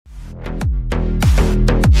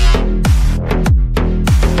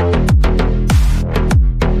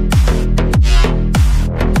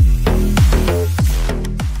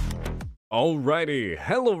Alrighty,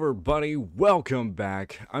 hello everybody, welcome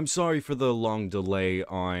back. I'm sorry for the long delay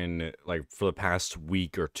on, for the past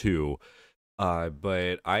week or two,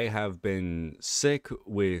 but I have been sick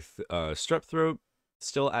with strep throat,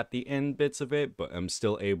 still at the end bits of it, but I'm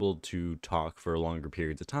still able to talk for longer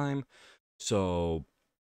periods of time, so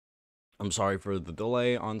I'm sorry for the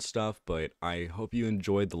delay on stuff, but I hope you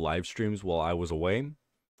enjoyed the live streams while I was away.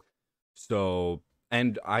 So,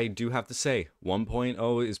 and I do have to say,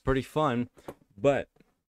 1.0 is pretty fun, but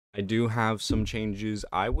I do have some changes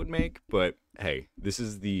I would make, but hey, this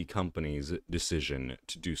is the company's decision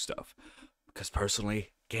to do stuff. Because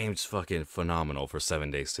personally, game's fucking phenomenal for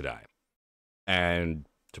 7 Days to Die. And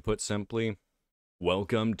to put simply,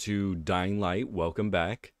 welcome to Dying Light, welcome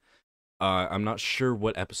back. I'm not sure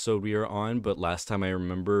what episode we are on, but last time I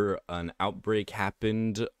remember an outbreak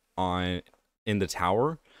happened in the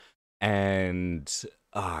tower. And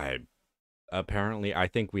apparently I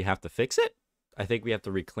think we have to fix it. I think we have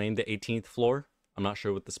to reclaim the 18th floor. I'm not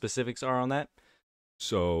sure what the specifics are on that.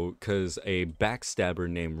 So, because a backstabber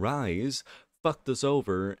named Rise fucked us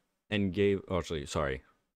over and gave... Oh, actually, sorry.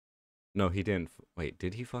 No, he didn't. Wait,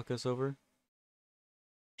 did he fuck us over?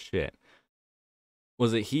 Shit.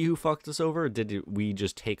 Was it he who fucked us over, or did we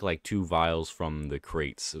just take like 2 vials from the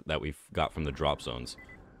crates that we got from the drop zones?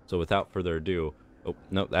 So without further ado... Oh,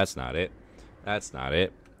 no, that's not it. That's not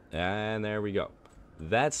it. And there we go.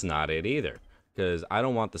 That's not it either. Because I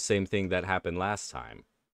don't want the same thing that happened last time.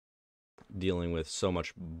 Dealing with so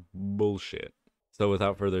much bullshit. So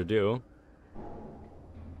without further ado...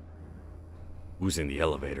 Who's in the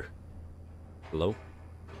elevator? Hello?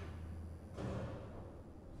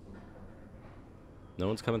 No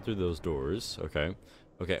one's coming through those doors. Okay.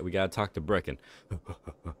 Okay, we gotta talk to Brecken.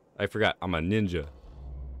 I forgot, I'm a ninja.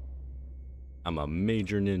 I'm a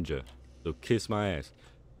major ninja, so kiss my ass.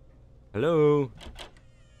 Hello?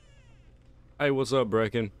 Hey, what's up,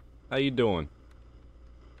 Brecken? How you doing?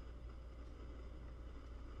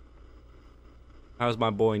 How's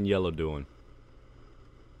my boy in yellow doing?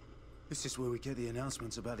 This is where we get the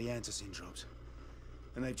announcements about the antacene drops.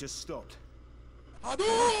 And they've just stopped. I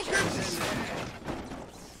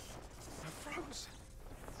froze.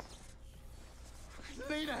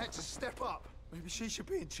 Lena had to step up. Maybe she should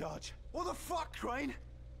be in charge. What the fuck, Crane?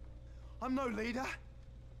 I'm no leader.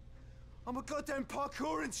 I'm a goddamn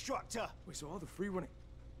parkour instructor. Wait, so all the free running...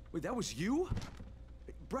 Wait, that was you?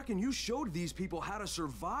 Brecken, you showed these people how to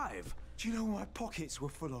survive. Do you know what my pockets were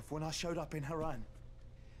full of when I showed up in Haran?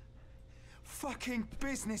 Fucking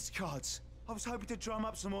business cards. I was hoping to drum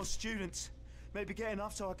up some more students. Maybe get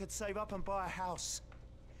enough so I could save up and buy a house.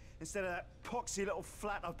 Instead of that poxy little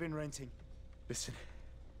flat I've been renting. Listen.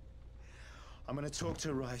 I'm gonna talk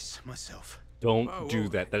to Rice myself. Don't do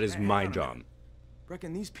that. That is my job.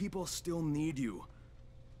 Brecken, these people still need you.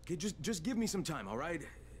 Okay, just give me some time, all right?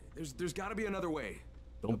 There's got to be another way.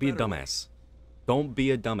 Don't be a dumbass. Don't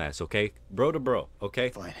be a dumbass, okay? Bro to bro, okay?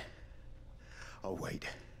 Fine. I'll wait.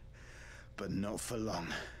 But not for long.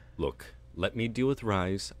 Look, let me deal with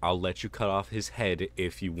Rise. I'll let you cut off his head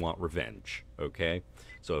if you want revenge, okay?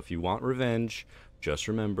 So if you want revenge, just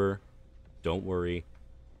remember, don't worry.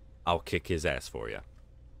 I'll kick his ass for you.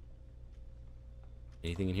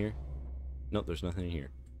 Anything in here? Nope, there's nothing in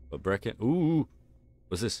here. But Brecken... Ooh!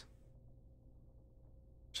 What's this?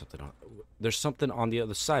 Something on... There's something on the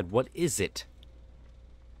other side. What is it?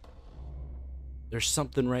 There's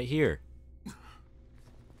something right here.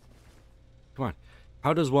 Come on.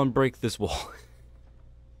 How does one break this wall?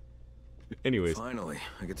 Anyways. Finally,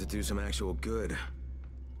 I get to do some actual good.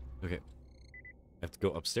 Okay. I have to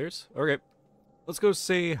go upstairs? Okay. Let's go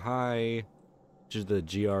say hi to the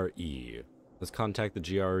GRE. Let's contact the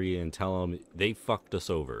GRE and tell them they fucked us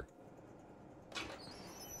over.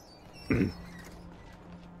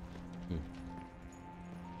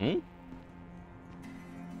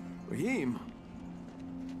 Raheem?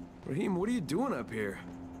 Raheem, what are you doing up here?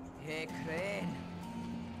 Hey, Crane.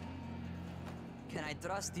 Can I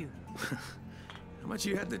trust you? How much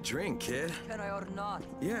you had to drink, kid? Can I or not?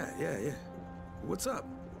 Yeah. What's up?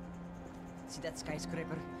 See that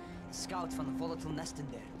skyscraper? Scout from the volatile nest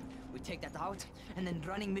in there. We take that out, and then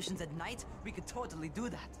running missions at night, we could totally do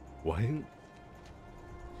that. What?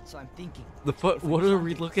 So I'm thinking... The fuck? What are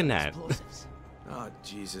we looking at? Oh,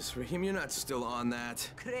 Jesus. Raheem, you're not still on that.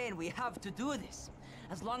 Crane, we have to do this.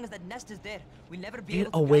 As long as that nest is there, we'll never be Get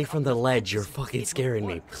able to away gather from up the those ledge. You're fences. fucking It will scaring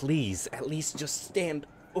me. work. Please, at least just stand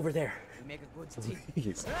over there. We make a good team.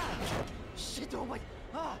 Please. Shit, oh my...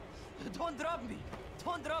 don't drop me.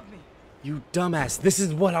 Don't drop me. You dumbass. This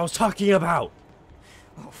is what I was talking about.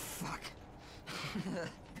 Oh, fuck.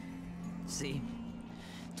 See?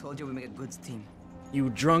 Told you we make a good team. You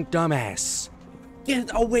drunk dumbass.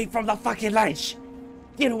 Get away from the fucking ledge.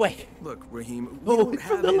 Get away. Look, Raheem, we Away don't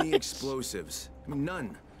from have the any ledge. explosives. I mean,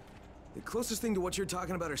 none. The closest thing to what you're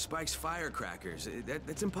talking about are Spike's firecrackers.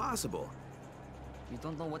 That's impossible. You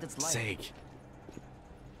don't know what it's like. Sake.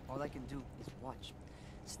 All I can do is watch.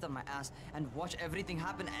 Sit on my ass and watch everything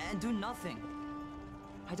happen and do nothing.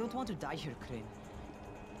 I don't want to die here, Crane.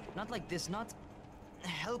 Not like this, not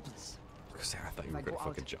helpless. I thought you If were I go gonna out,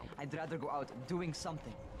 fucking jump. I'd rather go out doing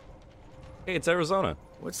something. Hey, it's Arizona.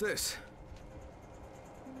 What's this?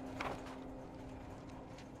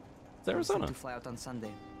 It's Arizona. To fly out on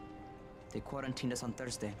Sunday. They quarantined us on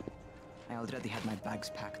Thursday. I already had my bags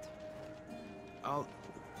packed.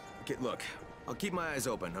 Okay, look. I'll keep my eyes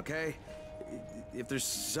open, okay? If there's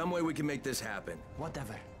some way we can make this happen.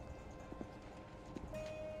 Whatever.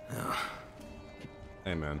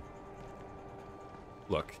 Hey, man.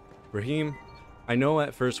 Look, Raheem, I know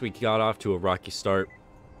at first we got off to a rocky start,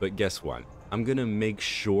 but guess what? I'm gonna make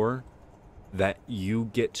sure that you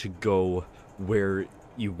get to go where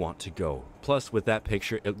you want to go. Plus, with that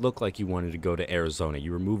picture, it looked like you wanted to go to Arizona.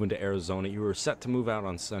 You were moving to Arizona. You were set to move out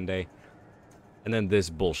on Sunday. And then this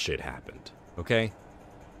bullshit happened, okay?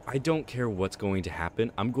 I don't care what's going to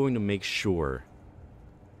happen. I'm going to make sure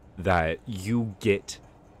that you get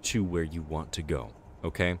to where you want to go,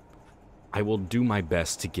 okay? I will do my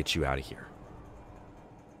best to get you out of here.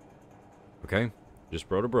 Okay? Just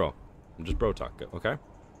bro to bro. I'm just bro talk, okay?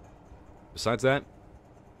 Besides that,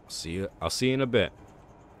 I'll see you in a bit.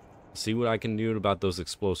 See what I can do about those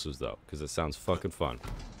explosives, though, because it sounds fucking fun.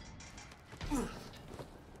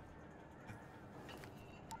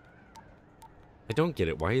 I don't get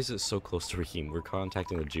it. Why is it so close to Raheem? We're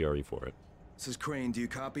contacting the GRE for it. This is Crane. Do you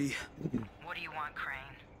copy? What do you want, Crane?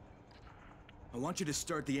 I want you to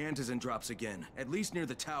start the antizin drops again, at least near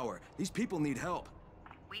the tower. These people need help.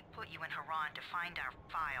 We put you in Haran to find our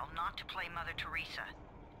file, not to play Mother Teresa.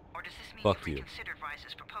 Or does this mean Fuck you've you. reconsidered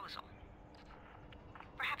Rise's proposal?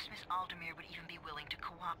 Perhaps Miss Aldemir would even be willing to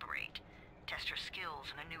cooperate, test her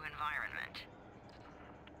skills in a new environment.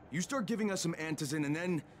 You start giving us some antizin and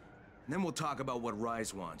then we'll talk about what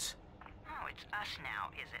Rise wants. Oh, it's us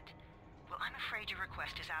now, is it? Well, I'm afraid your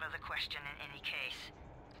request is out of the question in any case.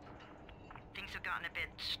 Things have gotten a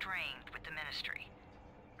bit strained with the Ministry.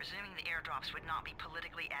 Resuming the airdrops would not be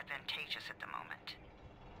politically advantageous at the moment.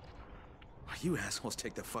 You assholes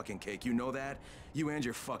take the fucking cake, you know that? You and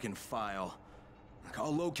your fucking file. Look,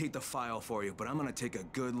 I'll locate the file for you, but I'm gonna take a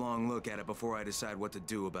good long look at it before I decide what to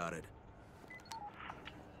do about it.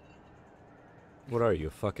 What are you,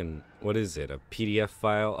 fucking... What is it? A PDF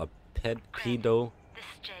file? A pedo? This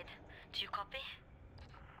is Jade. Do you copy?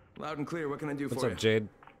 Loud and clear, what can I do What's for up, you? Jade?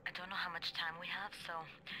 I don't know how much time we have, so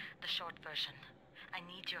the short version. I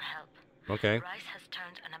need your help. Okay. Rice has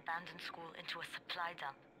turned an abandoned school into a supply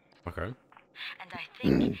dump. Okay. And I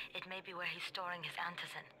think it may be where he's storing his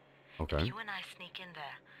antizin. Okay. If you and I sneak in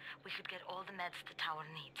there, we could get all the meds the tower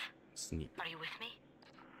needs. Sneak. Are you with me?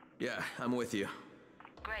 Yeah, I'm with you.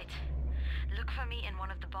 Great. Look for me in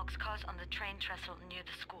one of the boxcars on the train trestle near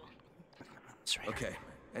the school. That's right. Okay,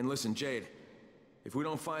 and listen, Jade. If we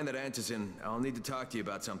don't find that antizin, I'll need to talk to you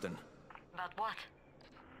about something. About what?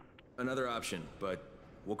 Another option, but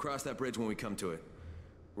we'll cross that bridge when we come to it.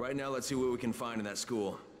 Right now, let's see what we can find in that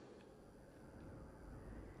school.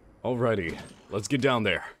 Alrighty. Let's get down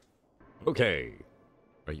there. Okay.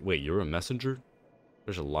 Wait, you're a messenger?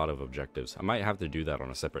 There's a lot of objectives. I might have to do that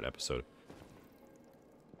on a separate episode.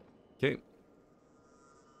 Okay.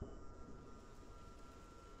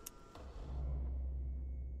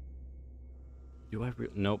 Do I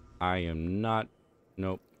nope, I am not.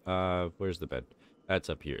 Nope. Where's the bed? That's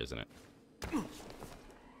up here, isn't it?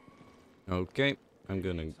 Okay. I'm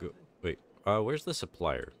gonna go. Wait. Where's the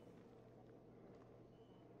supplier?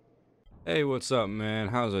 Hey, what's up, man?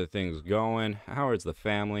 How's things going? How is the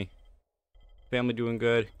family? Family doing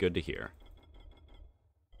good? Good to hear.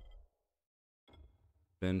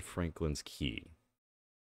 Ben Franklin's key.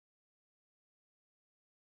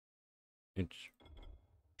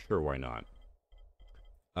 Sure, why not?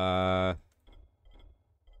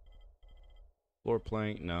 Floor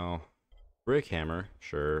plank, no. Brick hammer,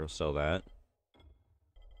 sure, I'll sell that.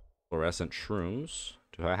 Fluorescent shrooms.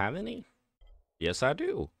 Do I have any? Yes, I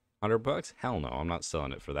do. $100? Hell no, I'm not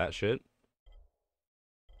selling it for that shit.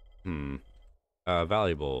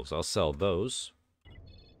 Valuables, I'll sell those.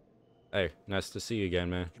 Hey, nice to see you again,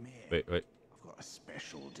 man. Come here. Wait. I've got a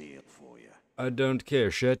special deal for you. I don't care,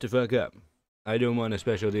 shut the fuck up. I don't want a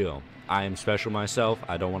special deal. I am special myself,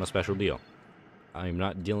 I don't want a special deal. I am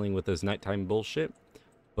not dealing with this nighttime bullshit.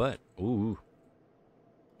 But, ooh.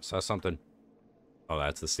 Saw something. Oh,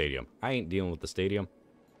 that's the stadium. I ain't dealing with the stadium.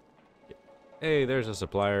 Hey, there's a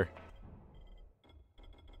supplier.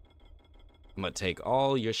 I'm gonna take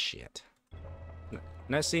all your shit.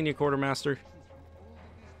 Nice seeing you, quartermaster.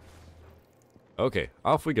 Okay,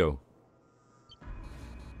 off we go.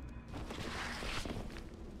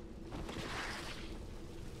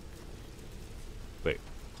 Wait,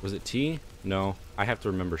 was it T? No, I have to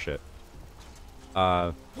remember shit.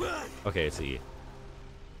 Okay, it's E.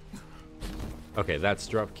 Okay, that's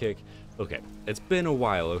drop kick. Okay, it's been a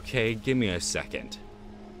while, okay? Give me a second.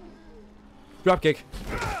 Drop kick.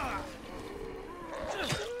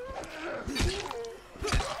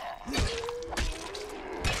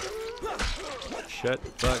 Shut the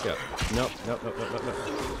fuck up. Nope, nope, nope, nope, nope, nope.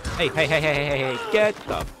 Hey, hey, hey, hey, hey, hey, get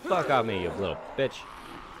the fuck off me, you little bitch.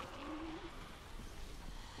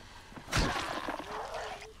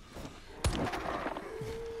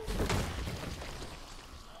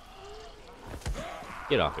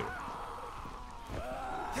 Get off me.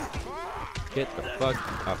 Get the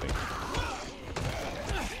fuck off me.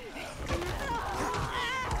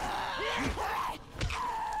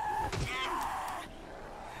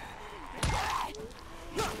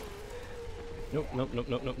 Nope, nope, nope,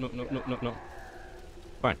 nope, nope, nope, nope, nope, nope, nope.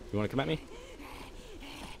 Fine, you wanna come at me?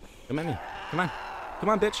 Come at me. Come on. Come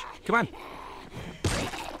on, bitch. Come on.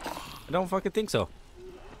 I don't fucking think so.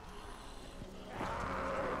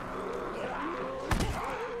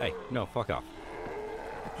 Hey, no, fuck off.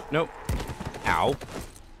 Nope. Ow.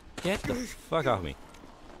 Get the fuck off me.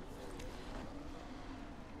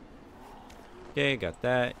 Okay, got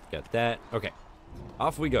that. Got that. Okay.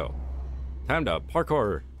 Off we go. Time to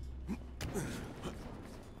parkour.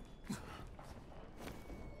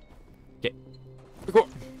 Okay. Parkour.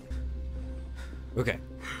 Okay.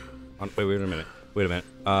 Wait a minute. Wait a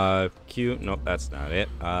minute. Q. Nope, that's not it.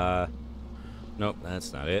 Nope,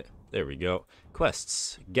 that's not it. There we go.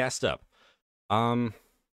 Quests. Gassed up.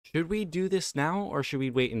 Should we do this now, or should we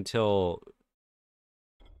wait until...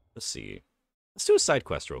 Let's see. Let's do a side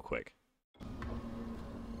quest real quick.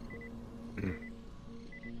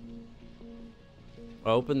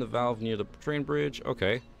 Open the valve near the train bridge.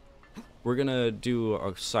 Okay. We're gonna do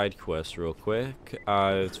a side quest real quick.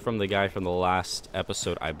 It's from the guy from the last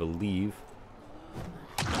episode, I believe.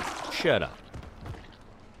 Shut up.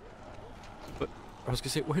 But I was gonna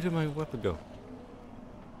say, where did my weapon go?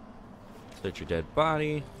 Search your dead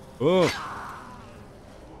body. Oh!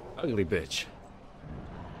 Ugly bitch.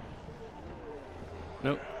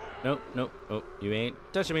 Nope. Nope. Nope. Oh, you ain't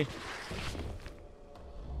touching me.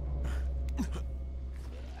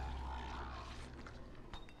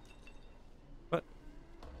 What?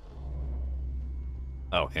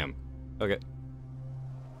 Oh, him. Okay.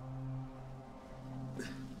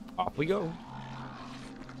 Off we go.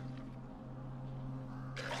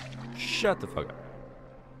 Shut the fuck up.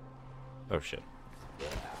 Oh, shit.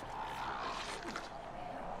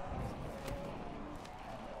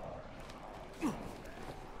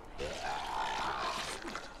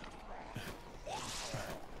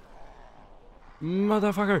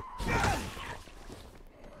 Motherfucker!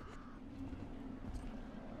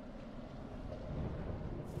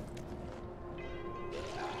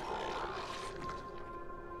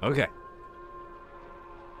 Okay.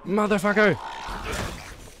 Motherfucker!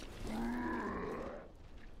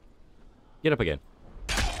 Get up again.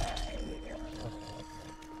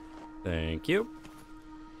 Thank you.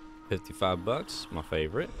 55 bucks, my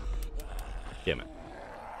favorite. Damn it.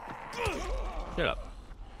 Shut up.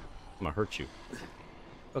 I'm gonna hurt you.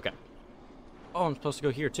 Okay. Oh, I'm supposed to go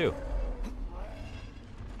here too.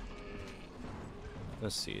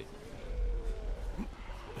 Let's see it.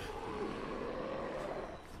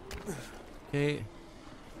 Okay.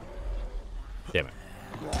 Damn it.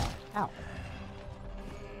 Ow.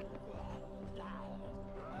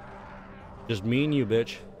 Just me and you,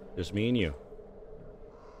 bitch. Just me and you.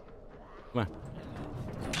 Come on.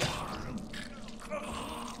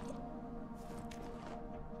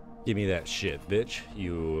 Give me that shit, bitch.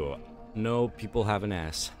 You know people have an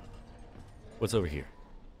ass. What's over here?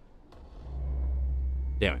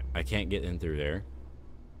 Damn it, I can't get in through there.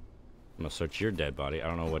 I'm gonna search your dead body. I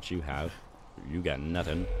don't know what you have. You got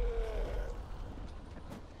nothing.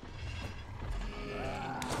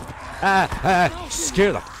 Ah!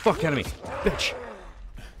 Scare the fuck out of me, bitch!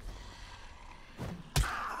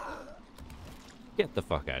 Get the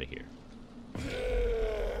fuck out of here.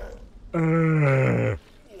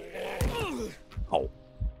 Oh.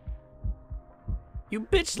 You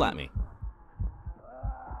bitch slapped me.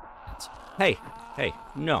 Hey, hey,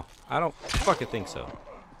 no. I don't fucking think so.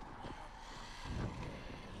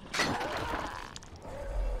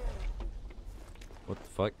 What the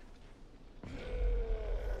fuck?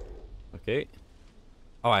 Okay.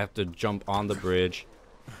 Oh, I have to jump on the bridge.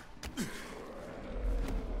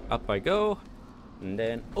 Up I go, and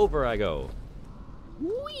then over I go.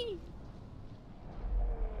 Whee!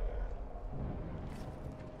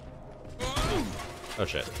 Oh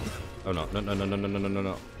shit. Oh no, no, no, no, no, no, no, no, no,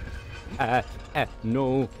 no.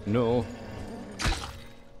 No, no.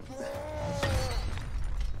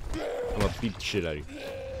 I'm gonna beat the shit out of you.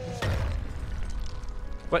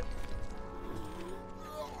 What?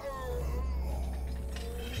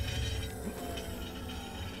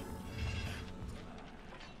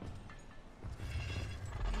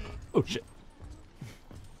 Oh shit.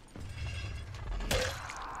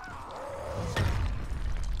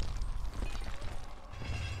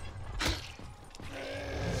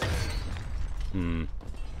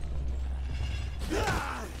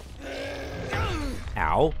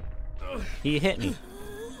 Ow. He hit me.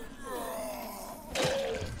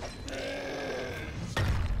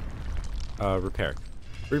 Repair.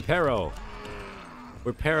 Reparo.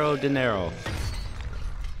 Reparo dinero.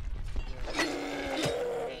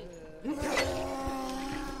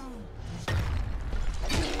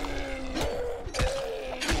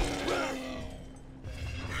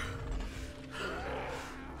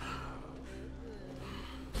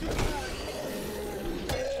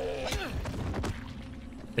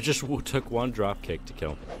 It just took one drop kick to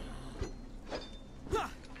kill him.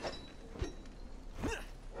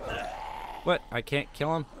 What? I can't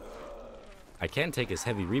kill him? I can take his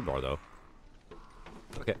heavy rebar though.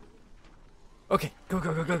 Okay. Okay. Go,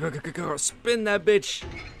 go, go, go, go, go, go, go. Spin that bitch.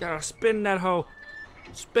 Gotta spin that hoe.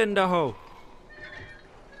 Spin the hoe.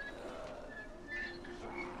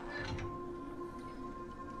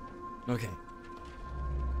 Okay.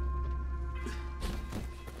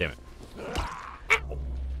 Damn it. Ow.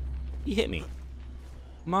 He hit me.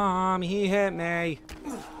 Mom, he hit me.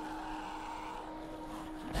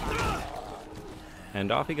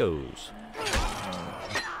 And off he goes.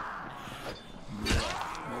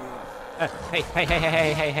 Hey, hey, hey, hey,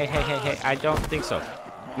 hey, hey, hey, hey, hey, hey. I don't think so.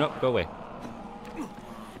 Nope, go away.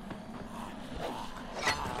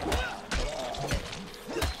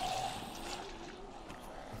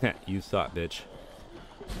 You thought, bitch.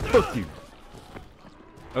 Fuck you.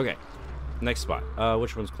 Okay. Next spot.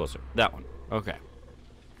 Which one's closer? That one. Okay.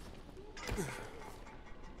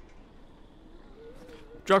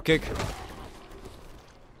 Drop kick.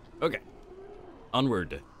 Okay.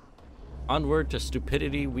 Onward. Onward to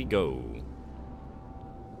stupidity we go.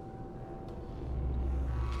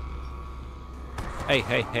 Hey,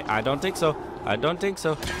 hey, hey, I don't think so. I don't think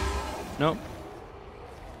so. Nope.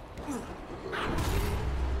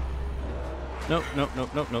 Nope, nope,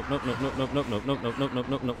 nope, nope, nope, nope, nope, nope, nope, nope, nope, nope, nope, nope, nope,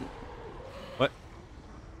 nope, nope. What?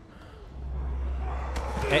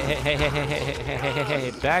 Hey, hey, hey, hey, hey, hey, hey, hey,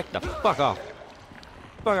 hey, hey, back the fuck off.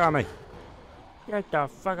 Fuck on me. Get the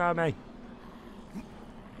fuck out of me.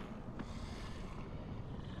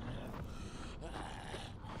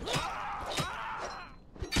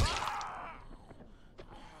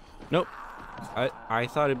 Nope. I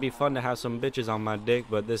thought it'd be fun to have some bitches on my dick,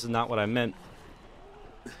 but this is not what I meant.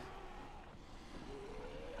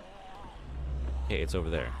 Okay, it's over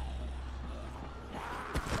there.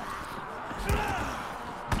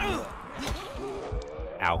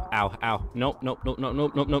 Ow, ow, ow. Nope, nope, nope, nope,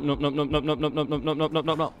 nope, nope, nope, nope, nope, nope, nope, nope, nope, nope, nope, nope, nope,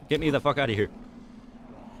 nope, nope. Get me the fuck out of here.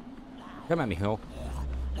 Come at me, ho.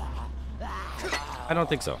 I don't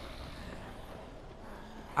think so.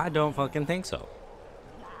 I don't fucking think so.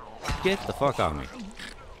 Get the fuck out of me.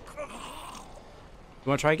 You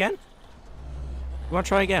wanna try again? You wanna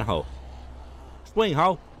try again, ho? Swing,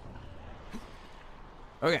 ho.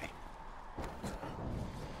 Okay.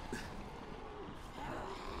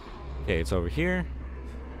 Okay, it's over here.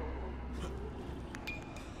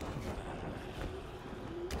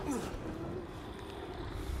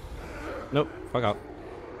 Nope, fuck out.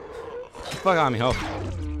 Fuck on me, ho.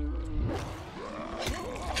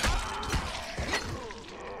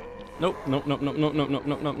 Nope, nope, nope, nope, nope, nope, nope,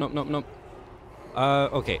 nope, nope, nope, nope,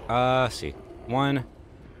 nope. Okay, let's see. One.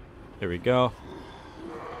 There we go.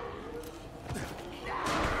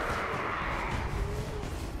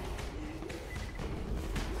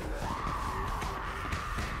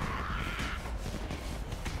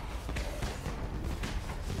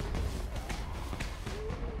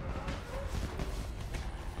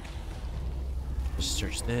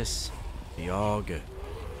 Search this. Be all good.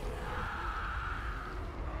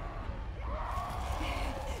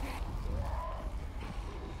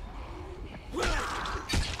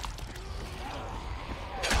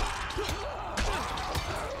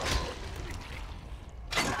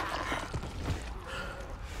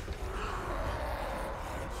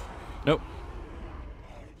 Nope.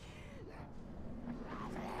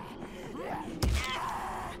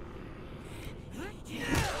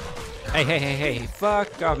 Hey, hey, hey, hey,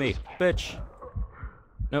 fuck off me, bitch.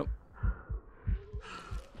 Nope.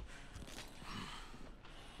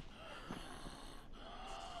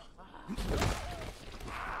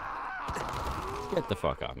 Get the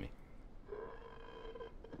fuck off me.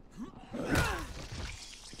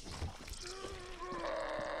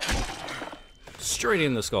 Straight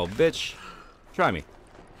in the skull, bitch. Try me.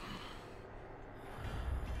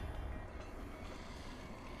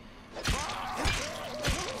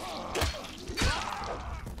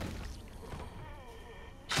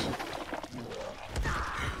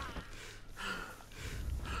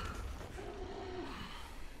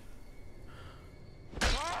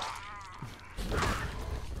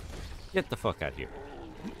 Get the fuck out of here.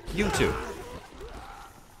 You too.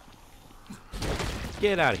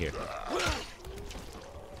 Get out of here.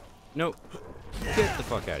 Nope. Get the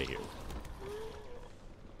fuck out of here.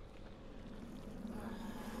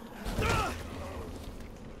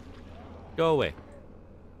 Go away.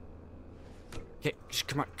 Okay,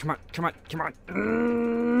 come on, come on, come on, come on.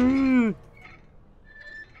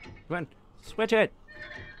 Come on, switch it.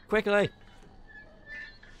 Quickly.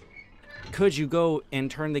 Could you go and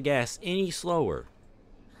turn the gas any slower?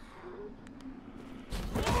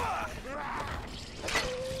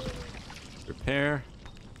 Repair.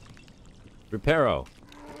 Reparo.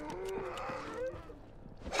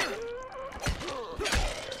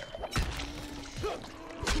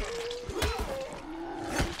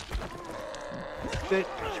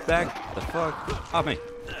 Bitch, back the fuck off me.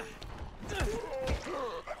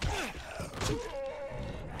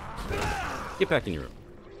 Get back in your room.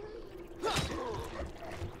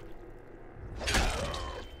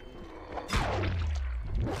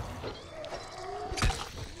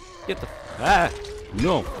 Get the... Ah!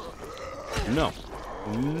 No! No!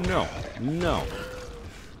 No! No!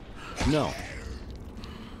 No!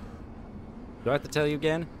 Do I have to tell you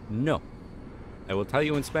again? No. I will tell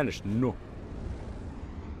you in Spanish. No.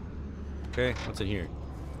 Okay, what's in here?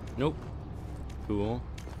 Nope. Cool.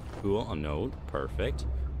 Cool. A note. Perfect.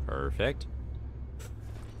 Perfect.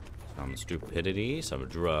 Some stupidity. Some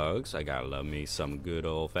drugs. I gotta love me some good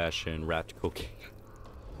old-fashioned wrapped cocaine.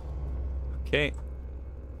 Okay.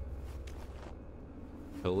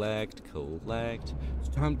 Collect, collect. It's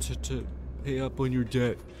time to pay up on your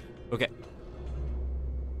debt. Okay.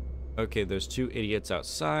 Okay, there's two idiots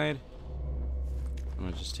outside. I'm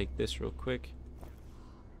gonna just take this real quick.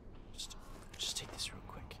 Just take this real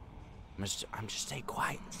quick. I'm just stay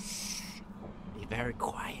quiet. Shh. Be very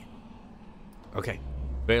quiet. Okay.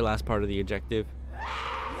 Very last part of the objective.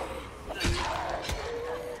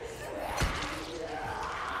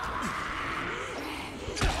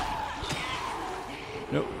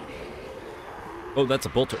 Nope. Oh, that's a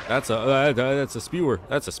bolter. That's a spewer.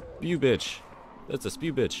 That's a spew bitch. That's a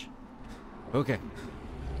spew bitch. Okay.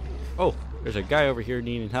 Oh, there's a guy over here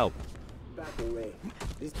needing help.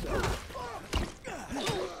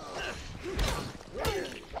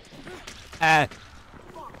 Ah.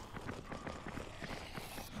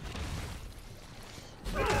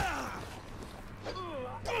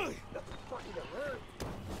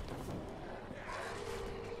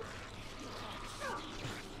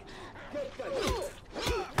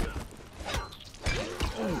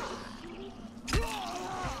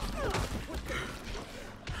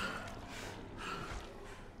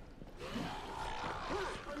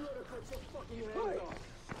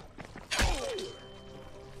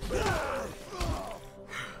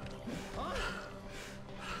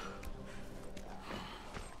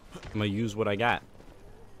 I'm gonna use what I got.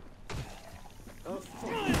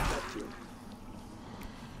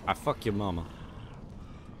 I fuck your mama.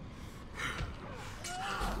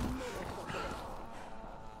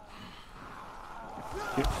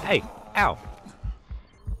 Hey, ow.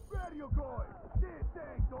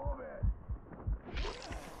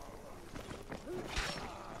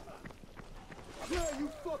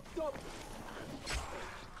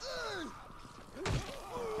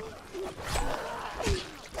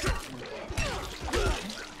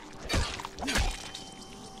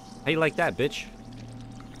 How you like that, bitch?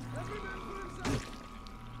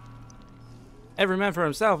 Every man for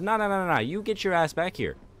himself? No, no, no, no, no. You get your ass back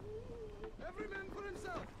here.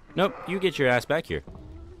 Nope, you get your ass back here.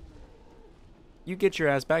 You get your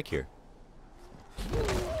ass back here.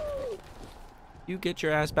 You get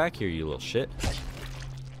your ass back here, you little shit.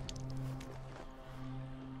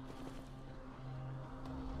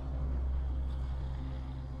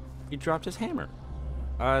 He dropped his hammer.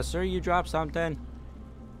 Sir, you dropped something.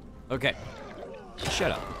 Okay.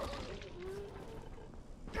 Shut up.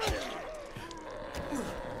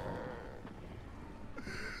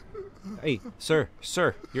 Hey, sir,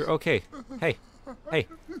 you're okay. Hey, Hey,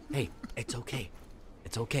 hey, it's okay.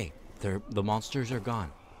 It's okay. The monsters are gone.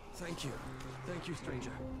 Thank you. Thank you,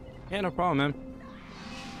 stranger. Yeah, no problem, man.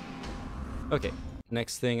 Okay,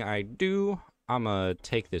 next thing I do, I'm gonna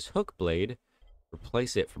take this hook blade,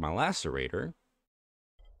 replace it for my lacerator.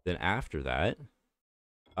 Then after that,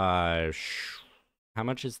 how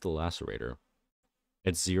much is the lacerator?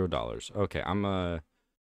 It's $0. Okay,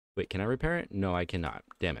 wait, can I repair it? No, I cannot.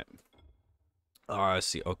 Damn it. I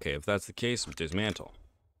see. Okay, if that's the case, dismantle.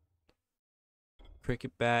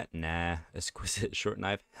 Cricket bat? Nah. Exquisite short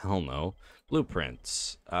knife? Hell no.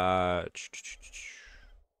 Blueprints.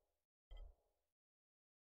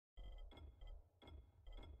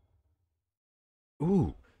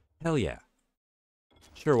 Ooh, hell yeah.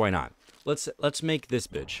 Sure, why not? Let's make this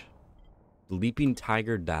bitch. Leaping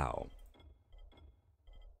Tiger Dao.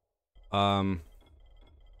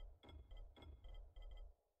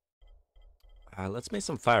 Let's make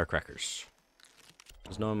some firecrackers.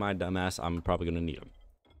 Because knowing my dumbass, I'm probably gonna need them.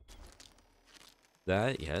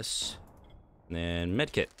 That, yes. And then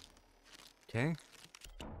medkit. Okay.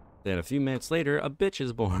 Then a few minutes later, a bitch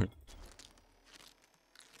is born.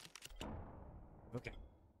 Okay.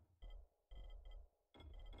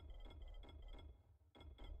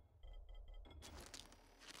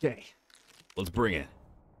 Okay. Let's bring it.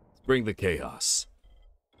 Let's bring the chaos.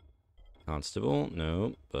 Constable,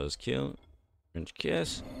 no. Buzzkill. French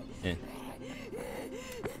kiss. Eh.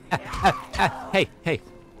 Hey, hey.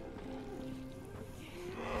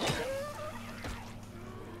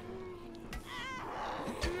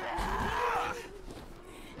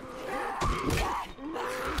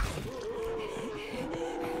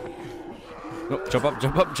 No, jump up,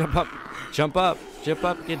 jump up, jump up. Jump up, jump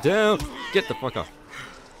up, get down. Get the fuck off.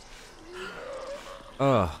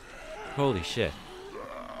 Oh, holy shit.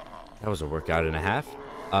 That was a workout and a half.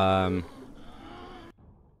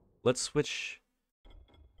 Let's switch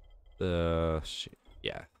the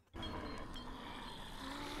yeah.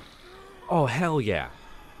 Oh, hell yeah.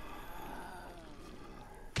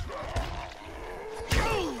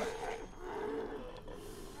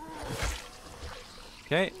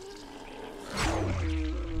 Okay.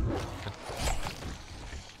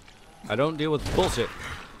 I don't deal with bullshit.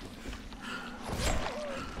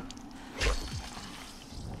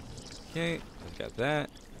 Okay, I've got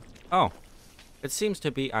that. Oh, it seems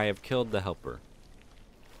to be I have killed the helper.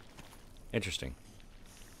 Interesting.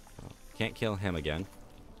 Well, can't kill him again.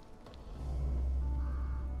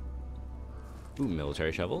 Ooh,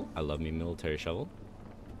 military shovel. I love me military shovel.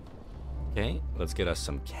 Okay, let's get us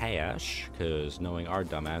some cash, because knowing our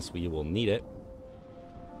dumbass, we will need it.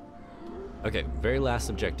 Okay, very last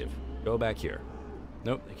objective. Go back here.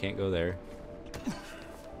 Nope, I can't go there.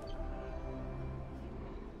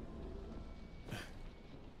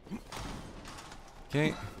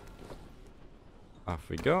 Okay. Off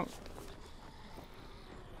we go.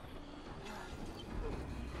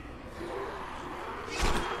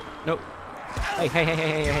 Nope. Hey, hey, hey,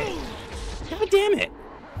 hey, hey, hey. God damn it.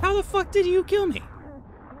 How the fuck did you kill me?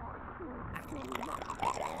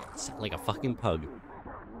 Sound like a fucking pug.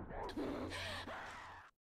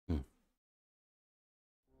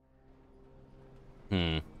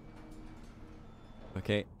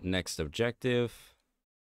 Okay, next objective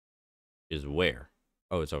is where?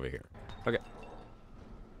 Oh, it's over here. Okay.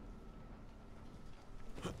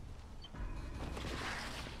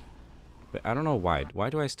 But I don't know why. Why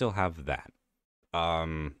do I still have that?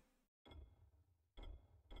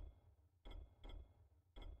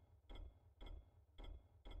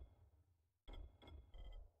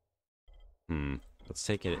 Let's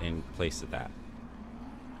take it in place of that.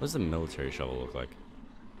 What does the military shovel look like?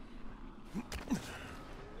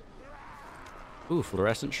 Ooh,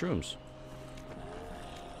 fluorescent shrooms.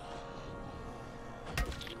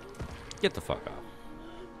 Get the fuck off.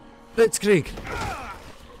 Blitzkrieg!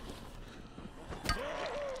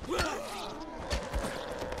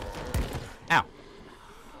 Ow.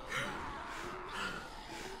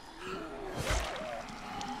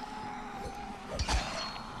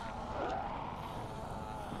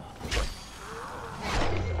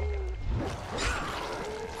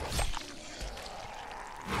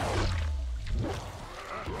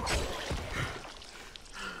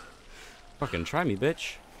 Fucking try me,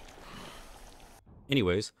 bitch.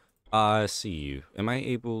 Anyways, see. Am I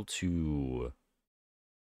able to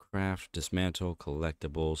craft, dismantle,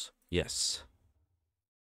 collectibles? Yes.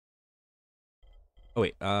 Oh,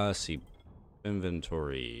 wait, see.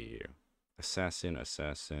 Inventory.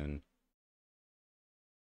 Assassin.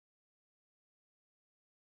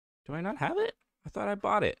 Do I not have it? I thought I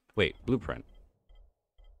bought it. Wait, blueprint.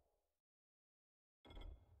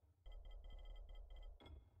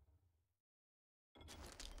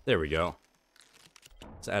 There we go.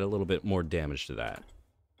 Let's add a little bit more damage to that.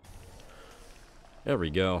 There we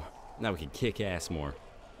go. Now we can kick ass more.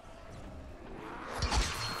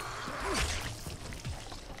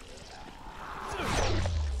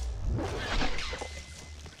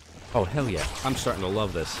 Oh, hell yeah. I'm starting to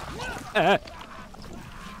love this. Ah.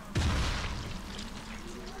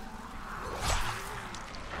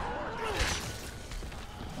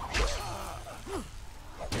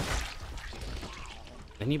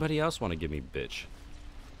 Anybody else want to give me bitch?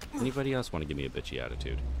 Anybody else want to give me a bitchy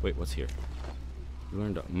attitude? Wait, what's here? You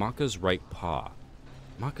learned Maka's right paw.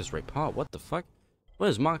 Maka's right paw? What the fuck? What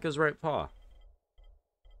is Maka's right paw?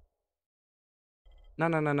 No.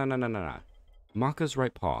 Maka's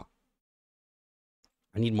right paw.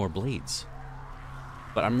 I need more blades.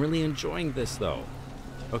 But I'm really enjoying this, though.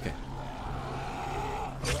 Okay.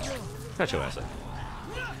 Catch your ass up.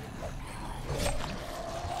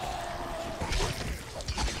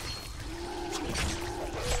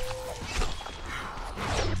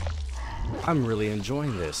 I'm really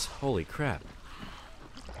enjoying this. Holy crap.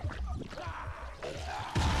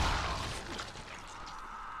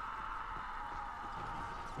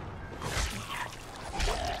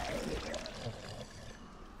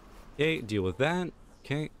 Okay, deal with that.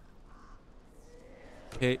 Okay.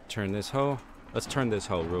 Okay, turn this hoe. Let's turn this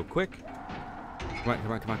hoe real quick. Come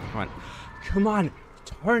on. Come on!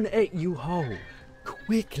 Turn it, you hoe!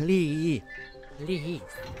 Quickly! Please.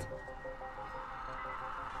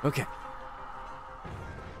 Okay.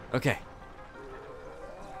 Okay.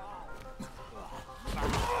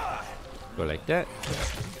 Go like that.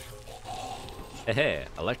 Hey,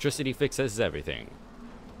 electricity fixes everything.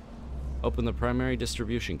 Open the primary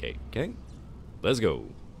distribution gate, okay? Let's go.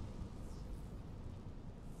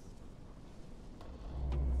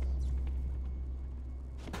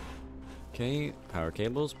 Okay, power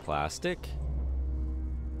cables, plastic.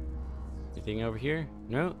 Anything over here?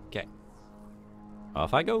 No? Okay.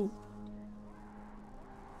 Off I go.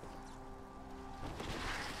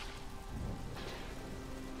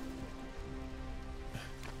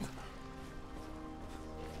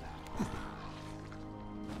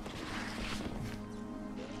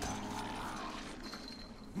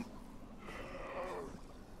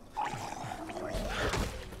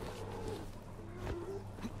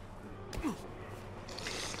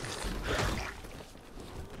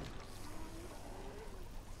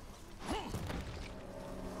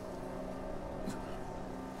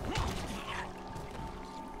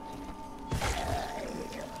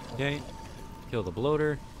 Okay, kill the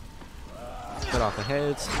bloater, cut off the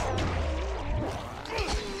heads.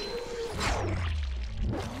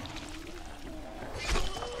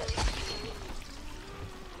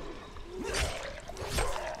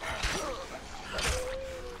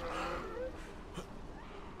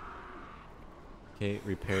 Okay,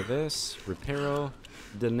 repair this, reparo,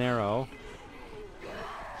 dinero.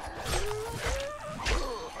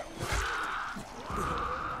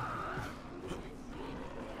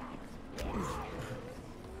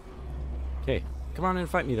 Okay, come on and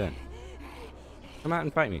fight me then. Come out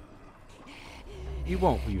and fight me. You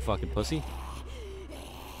won't, you fucking pussy.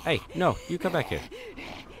 Hey, no, you come back here.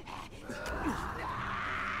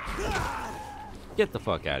 Get the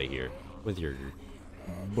fuck out of here with your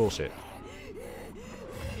bullshit.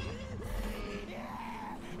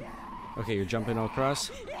 Okay, you're jumping across.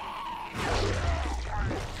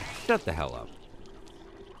 Shut the hell up.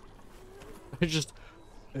 I just...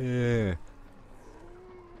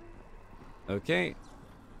 Okay.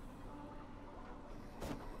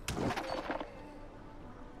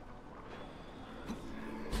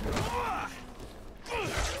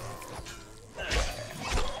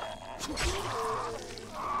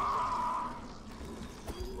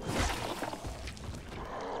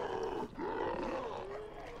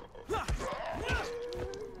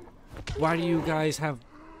 Why do you guys have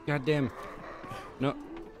goddamn... No.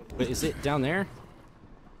 But is it down there?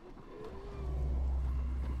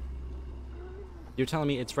 You're telling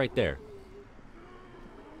me it's right there.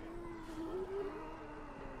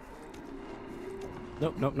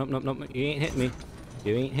 Nope. You ain't hit me.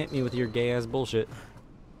 You ain't hit me with your gay ass bullshit.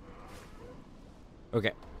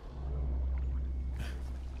 Okay. Do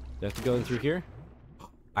I have to go in through here?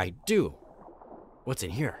 I do. What's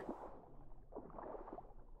in here?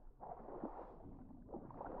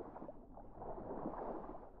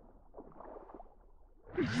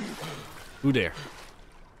 Who dare?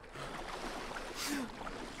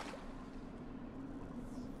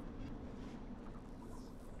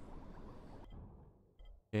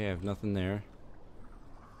 Okay, I have nothing there.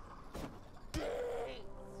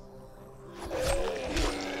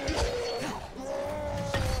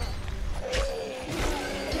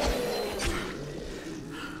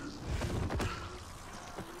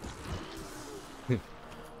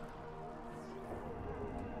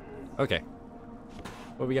 Okay.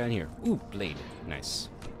 What we got in here? Ooh, blade. Nice.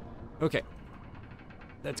 Okay.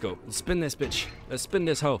 Let's go. Let's spin this bitch. Let's spin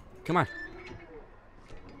this hoe. Come on.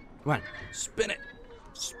 Come on. Spin it.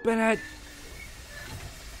 Spin it.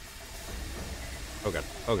 Oh god.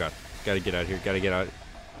 Oh god. Gotta get out of here. Gotta get out.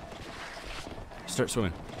 Start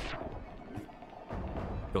swimming.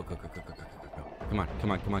 Go, go, go, go, go, go, go, go. Come on.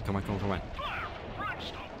 Come on. Come on. Come on. Come on. Come on.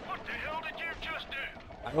 What the hell did you just do?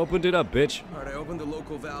 I opened it up, bitch. All right, I opened the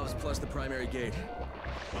local valves plus the primary gate.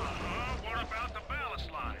 What about the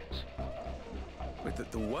ballast lines? Wait,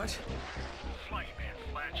 the what? Flaming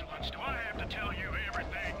flatulence. Do I have to tell you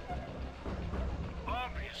everything?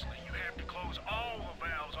 Obviously, you have to close all the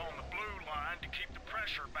valves on the blue line to keep the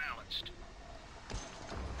pressure balanced.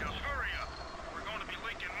 Now hurry up. We're going to be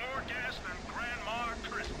leaking more gas than Grandma at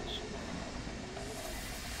Christmas.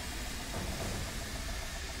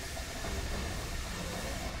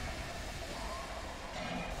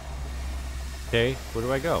 Okay, where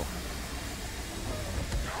do I go?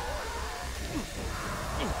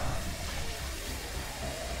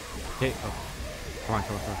 Okay, oh. Come on,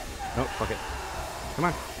 come on, come on. No, fuck it. Come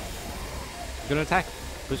on. Who's gonna attack?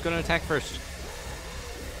 Who's gonna attack first?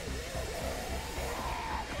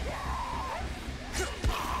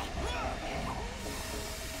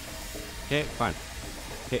 Okay, fine.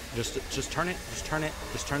 Okay, just turn it. Just turn it.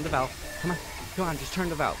 Just turn the valve. Come on. Come on, just turn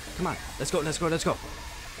the valve. Come on. Let's go, let's go, let's go.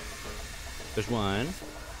 There's one.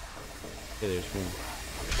 Okay, there's one.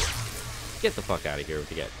 Get the fuck out of here with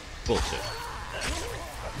the bullshit.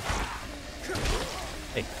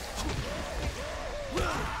 Hey.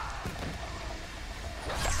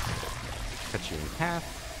 Cut you in half.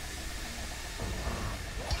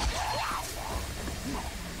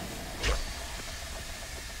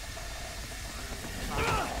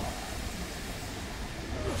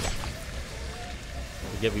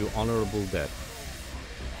 I'll give you honorable death.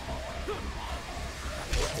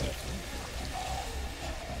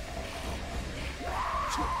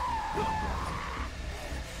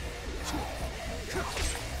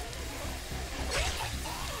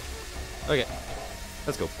 Okay,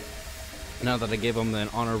 let's go. Now that I gave them an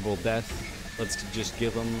honorable death, let's just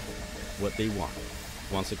give them what they want.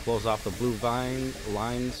 Wants to close off the blue vine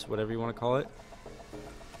lines, whatever you want to call it.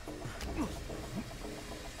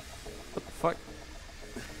 What the fuck?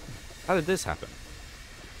 How did this happen?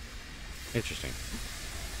 Interesting.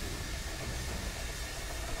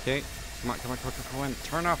 Okay, come on, come on, come on, come on.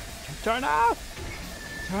 Turn off! Turn off!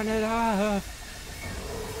 Turn it off!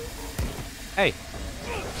 Hey!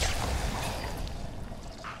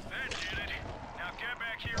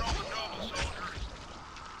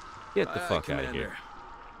 Get the fuck out of here.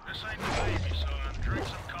 This ain't the baby, son. Drink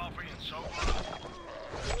some coffee and sober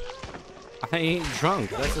up. I ain't drunk.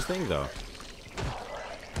 That's the thing, though.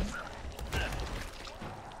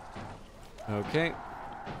 Okay.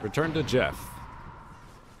 Return to Jeff.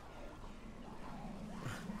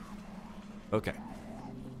 Okay.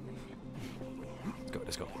 Let's go,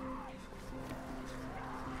 let's go.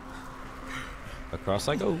 Across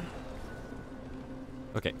I go.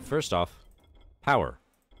 Okay, first off, power.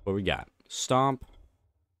 What we got? Stomp,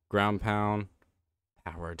 ground pound,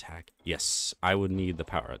 power attack. Yes, I would need the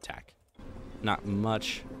power attack. Not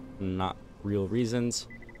much, not real reasons,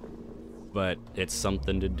 but it's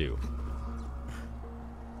something to do.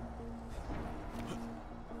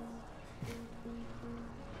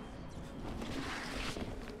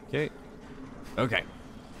 Okay. Okay.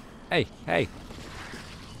 Hey, hey.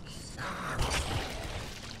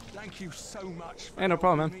 Thank you so much. Hey, no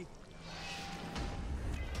problem, man.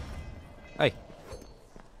 Hey.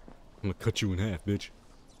 I'm gonna cut you in half, bitch.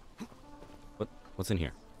 What's in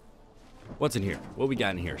here? What's in here? What we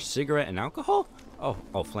got in here? Cigarette and alcohol? Oh,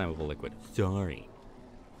 flammable liquid. Sorry.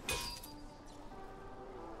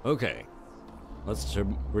 Okay. Let's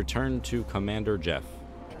return to Commander Jeff.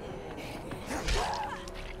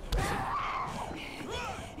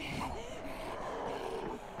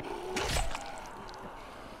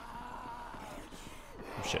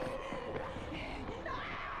 Oh, shit.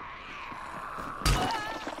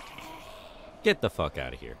 Get the fuck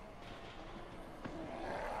out of here.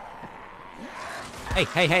 Hey,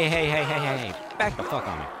 hey, hey, hey, hey, hey, hey, hey. Back the fuck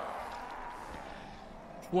on me.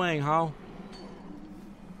 Swing, ho.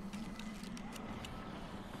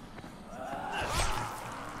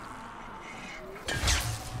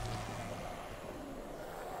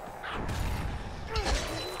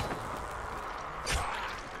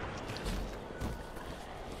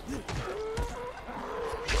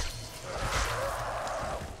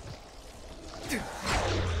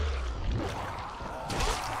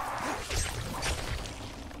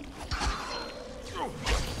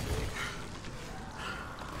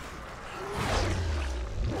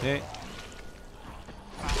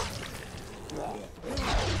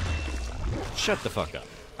 Shut the fuck up.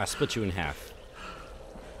 I split you in half.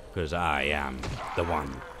 Because I am the one,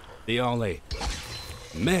 the only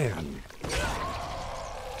man.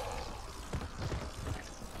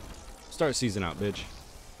 Start season out, bitch.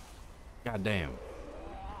 God damn.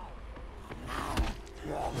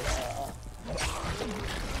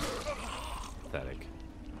 Pathetic.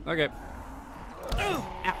 Okay.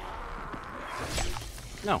 Ow.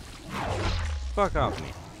 No. Fuck off me.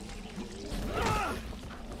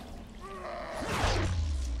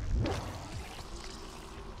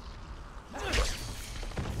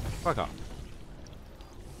 Fuck off.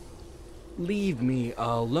 Leave me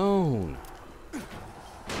alone.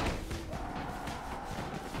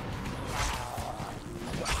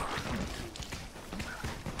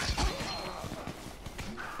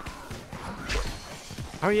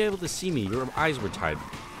 How are you able to see me? Your eyes were tied.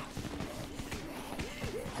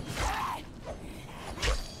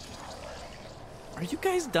 Are you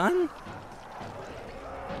guys done?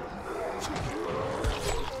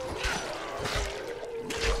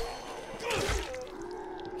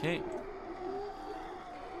 Okay.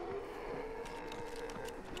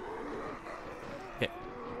 Okay.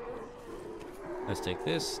 Let's take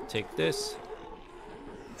this, take this.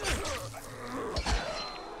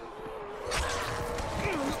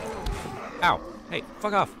 Ow! Hey,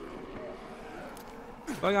 fuck off!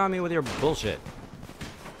 Fuck on me with your bullshit.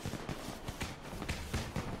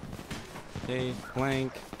 Okay,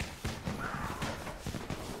 plank.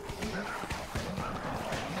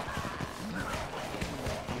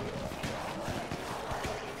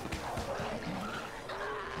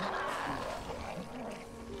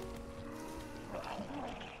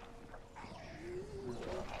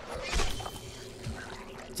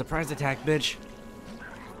 Surprise attack, bitch.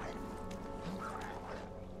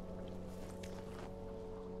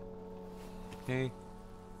 Okay.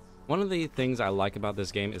 One of the things I like about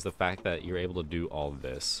this game is the fact that you're able to do all of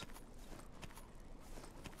this.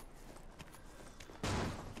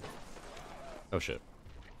 Oh shit.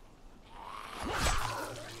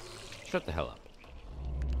 Shut the hell up.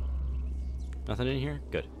 Nothing in here?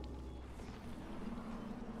 Good.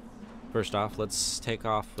 First off, let's take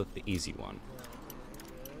off with the easy one.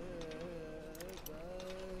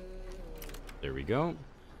 There we go.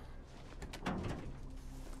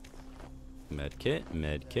 Medkit,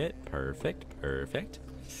 medkit, perfect, perfect.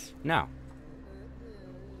 Now,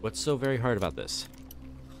 what's so very hard about this?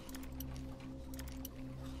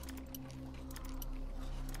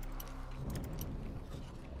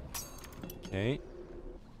 Okay.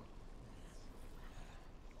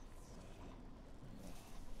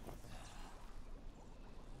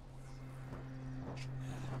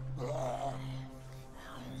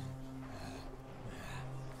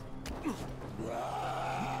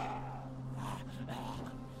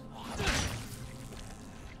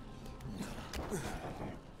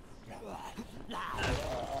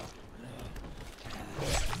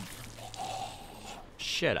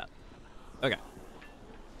 Shut up. Okay.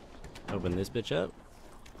 Open this bitch up.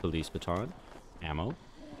 Police baton. Ammo.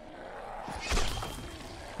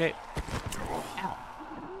 Okay. Ow.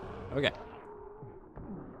 Okay.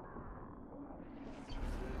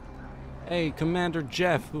 Hey, Commander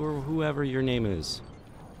Jeff, or whoever your name is.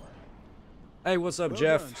 Hey, what's up, Well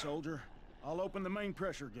Jeff? done, soldier. I'll open the main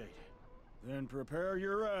pressure gate. Then prepare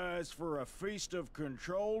your eyes for a feast of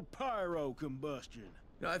controlled pyro combustion.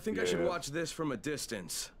 I think I should watch this from a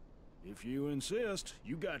distance. If you insist,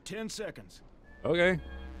 you got 10 seconds. Okay.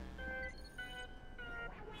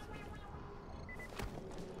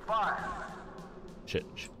 5, Shit.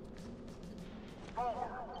 4,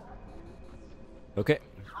 Okay.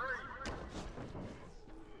 3,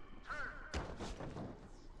 2,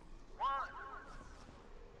 1.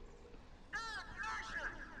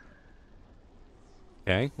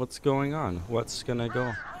 Okay, what's going on? What's gonna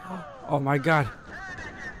go? Oh my god.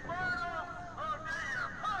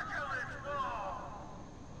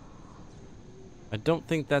 I don't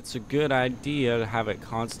think that's a good idea to have it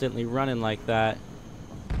constantly running like that.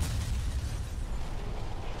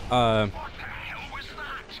 What the hell was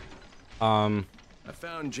that? I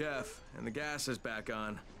found Jeff, and the gas is back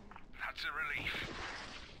on. That's a relief.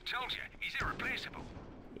 Told you, he's irreplaceable.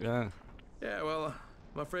 Yeah. Yeah, well,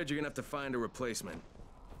 I'm afraid you're gonna have to find a replacement.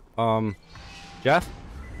 Jeff?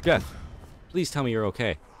 Jeff, please tell me you're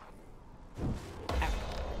okay.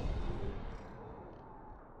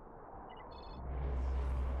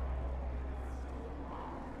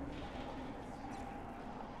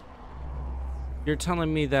 You're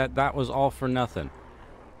telling me that that was all for nothing.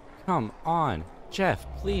 Come on, Jeff,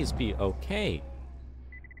 please be okay.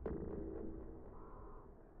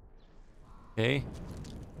 Okay.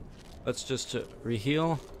 Let's just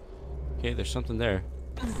reheal. Okay, there's something there.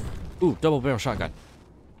 Ooh, double barrel shotgun.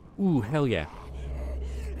 Ooh, hell yeah.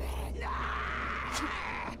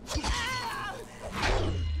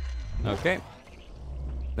 Okay.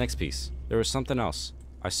 Next piece. There was something else.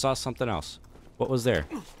 I saw something else. What was there?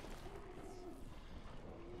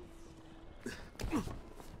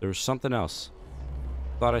 There was something else.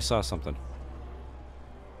 Thought I saw something.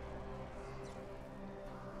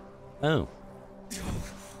 Oh.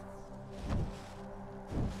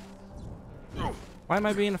 Why am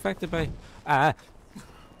I being affected by... Ah.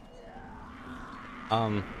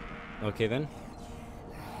 Okay then.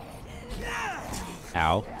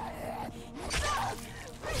 Ow.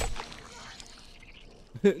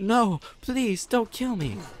 No, please, don't kill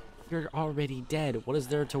me. You're already dead. What is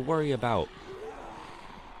there to worry about?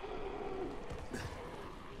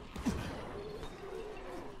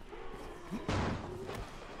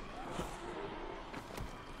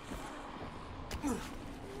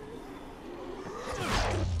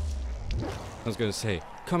 I was gonna say,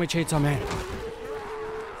 call me Chainsaw Man.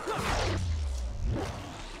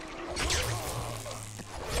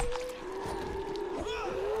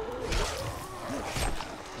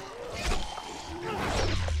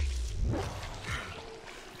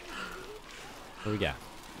 What we got?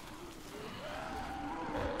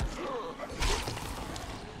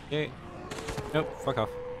 Okay. Nope, fuck off.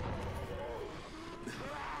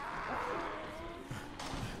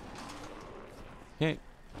 Okay.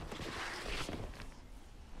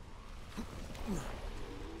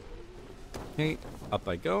 Okay, up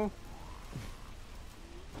I go.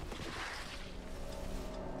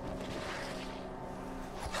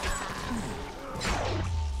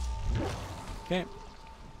 Okay.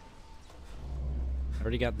 I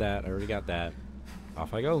already got that. I already got that.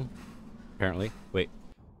 Off I go. Apparently. Wait.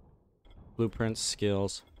 Blueprints,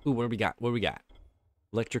 skills. Ooh, what do we got? What do we got?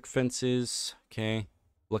 Electric fences. Okay.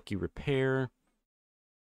 Lucky repair.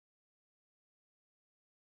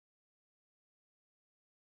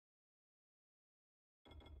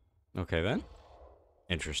 Okay then.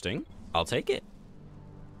 Interesting. I'll take it.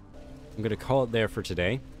 I'm gonna call it there for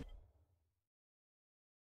today.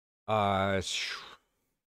 I'm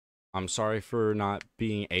sorry for not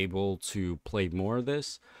being able to play more of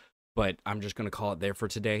this, but I'm just gonna call it there for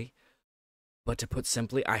today. But to put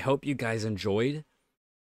simply, I hope you guys enjoyed.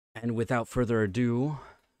 And without further ado,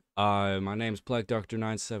 my name's Plague Doctor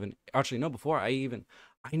 97. Actually, no, before I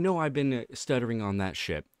know I've been stuttering on that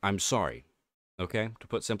shit. I'm sorry. Okay? To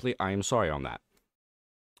put simply, I am sorry on that.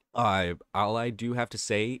 All I do have to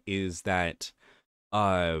say is that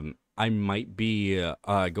I might be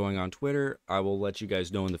going on Twitter. I will let you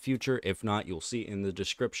guys know in the future. If not, you'll see in the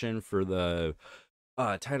description for the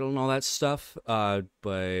title and all that stuff.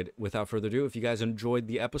 But without further ado, if you guys enjoyed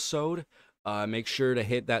the episode, make sure to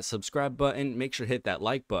hit that subscribe button. Make sure to hit that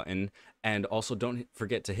like button. And also don't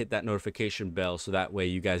forget to hit that notification bell so that way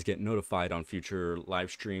you guys get notified on future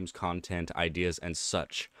live streams, content, ideas, and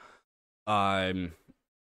such.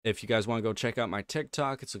 If you guys want to go check out my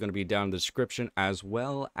TikTok, it's going to be down in the description, as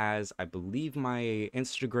well as, I believe, my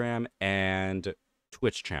Instagram and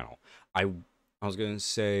Twitch channel. I was going to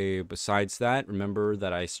say, besides that, remember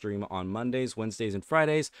that I stream on Mondays, Wednesdays, and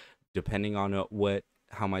Fridays, depending on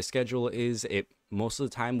how my schedule is. It most of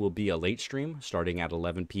the time will be a late stream, starting at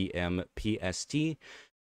 11 p.m. PST.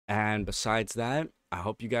 And besides that, I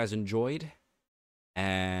hope you guys enjoyed.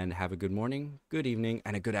 And have a good morning, good evening,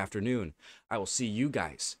 and a good afternoon. I will see you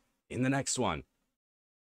guys in the next one.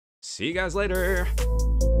 See you guys later.